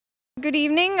Good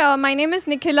evening. My name is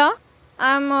Nikhila.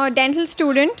 I'm a dental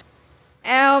student.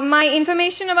 My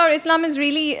information about Islam is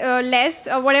really less.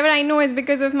 Whatever I know is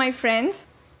because of my friends.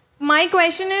 My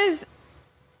question is,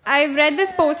 I've read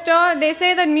this poster. They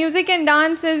say that music and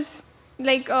dance is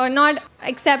not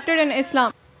accepted in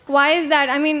Islam. Why is that?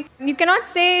 I mean, you cannot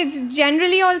say it's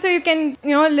generally also you can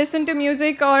listen to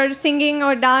music or singing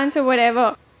or dance or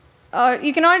whatever.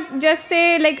 You cannot just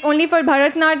say only for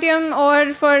Bharatnatyam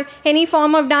or for any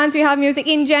form of dance you have music.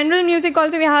 In general music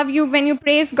also we have you when you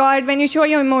praise God, when you show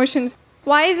your emotions.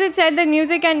 Why is it said that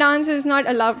music and dance is not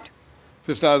allowed?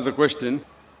 Sister asked the question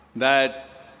that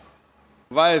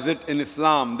why is it in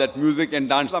Islam that music and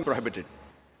dance are prohibited?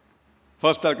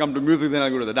 First I'll come to music, then I'll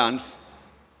go to the dance.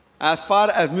 As far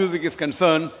as music is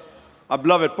concerned, our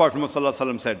beloved Prophet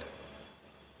Muhammad said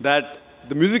that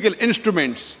the musical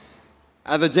instruments,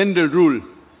 as a general rule,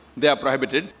 they are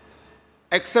prohibited,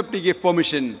 except he gave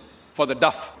permission for the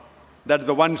duff. That's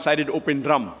the one-sided open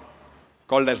drum,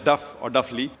 called as duff or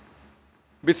duffli.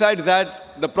 Besides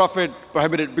that, the Prophet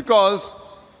prohibited because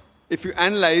if you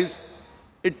analyze,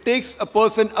 it takes a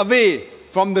person away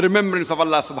from the remembrance of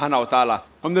Allah subhanahu wa ta'ala,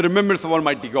 from the remembrance of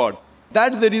Almighty God.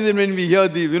 That's the reason when we hear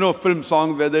these, film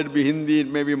songs, whether it be Hindi, it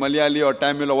may be Malayali or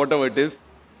Tamil or whatever it is,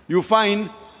 you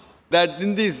find that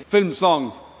in these film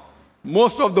songs,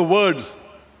 most of the words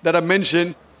that are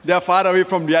mentioned, they are far away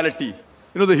from reality.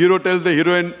 The hero tells the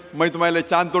heroine, "Main tumhare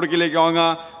chand tod ke leke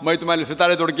aunga, main tumhare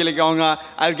sitare tod ke leke aunga,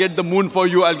 I'll get the moon for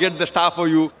you, I'll get the star for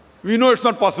you." We know it's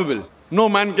not possible. No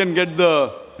man can get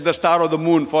the star or the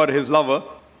moon for his lover.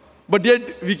 But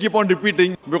yet, we keep on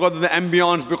repeating because of the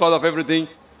ambience, because of everything.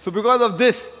 So because of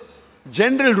this,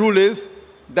 general rule is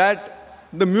that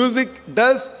the music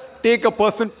does take a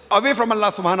person away from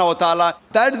Allah subhanahu wa ta'ala.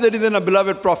 That is the reason a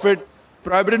beloved Prophet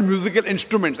prohibited musical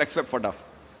instruments except for duff.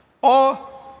 Or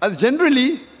as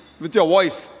generally with your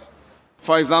voice.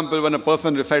 For example, when a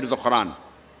person recites the Quran.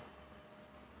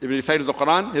 If he recites the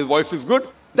Quran, his voice is good,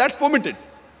 that's permitted.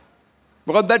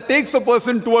 Because that takes a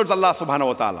person towards Allah subhanahu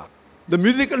wa ta'ala. The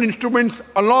musical instruments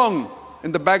along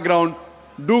in the background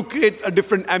do create a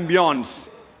different ambience.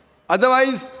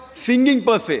 Otherwise, singing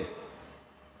per se,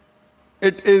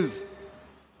 it is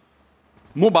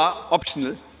mubah,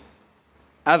 optional,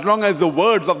 as long as the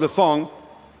words of the song,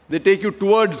 they take you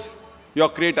towards your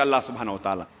Creator Allah subhanahu wa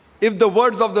ta'ala. If the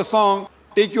words of the song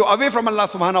take you away from Allah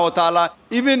subhanahu wa ta'ala,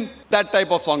 even that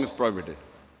type of song is prohibited.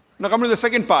 Now come to the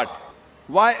second part.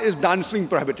 Why is dancing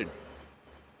prohibited?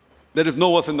 There is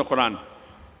no verse in the Quran,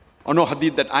 or no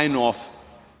hadith that I know of,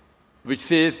 which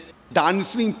says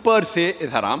dancing per se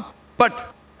is haram.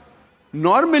 But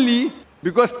normally,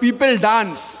 because people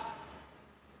dance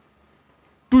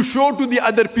to show to the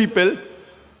other people,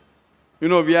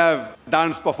 we have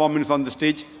dance performance on the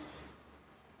stage,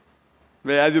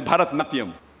 where as you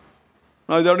Bharatnatyam.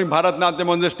 Now you're doing Bharatnatyam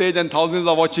on the stage and thousands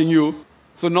are watching you.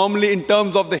 So normally in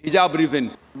terms of the hijab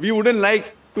reason, we wouldn't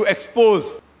like to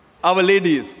expose our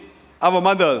ladies, our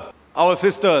mothers, our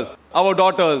sisters, our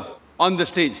daughters on the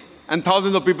stage and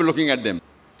thousands of people looking at them.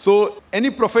 So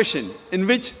any profession in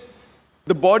which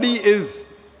the body is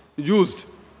used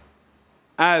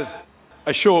as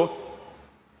a show,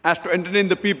 as to entertain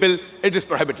the people, it is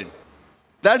prohibited.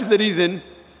 That is the reason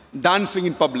dancing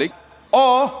in public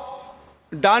or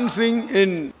dancing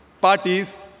in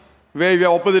parties where we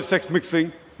have opposite sex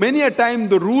mixing, many a time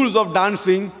the rules of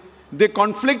dancing, they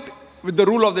conflict with the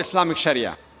rule of the Islamic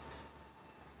Sharia.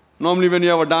 Normally when you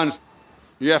have a dance,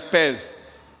 you have pairs,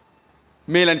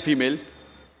 male and female,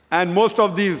 and most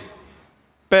of these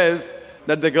pairs,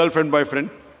 that the girlfriend, boyfriend,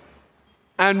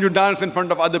 and you dance in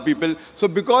front of other people. So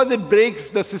because it breaks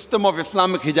the system of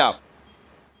Islamic hijab,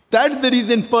 that's the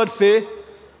reason per se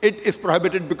it is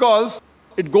prohibited, because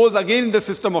it goes against the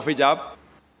system of hijab.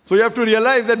 So you have to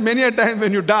realize that many a time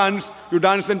when you dance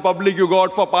in public, you go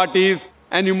out for parties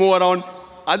and you move around.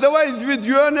 Otherwise, with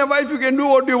you and your wife, you can do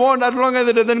what you want as long as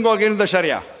it doesn't go against the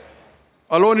Sharia.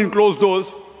 Alone in closed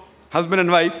doors, husband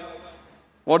and wife,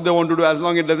 what they want to do, as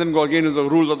long as it doesn't go against the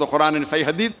rules of the Quran and Sahih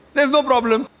Hadith, there's no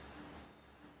problem.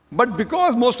 But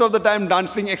because most of the time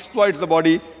dancing exploits the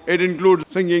body, it includes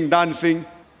singing, dancing,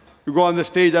 you go on the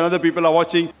stage and other people are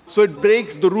watching, so it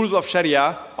breaks the rules of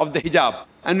Sharia, of the hijab.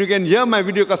 And you can hear my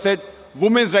video cassette,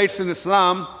 Women's Rights in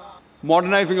Islam,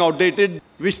 Modernizing Outdated,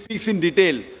 which speaks in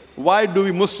detail. Why do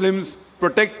we Muslims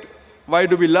protect, why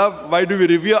do we love, why do we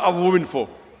revere our women for?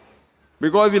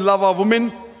 Because we love our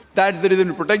women, that's the reason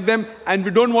we protect them, and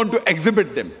we don't want to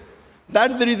exhibit them.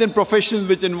 That's the reason professions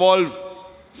which involve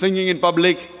singing in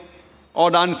public, or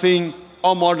dancing,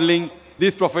 or modeling,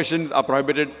 these professions are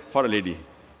prohibited for a lady.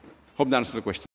 Hope that answers the question.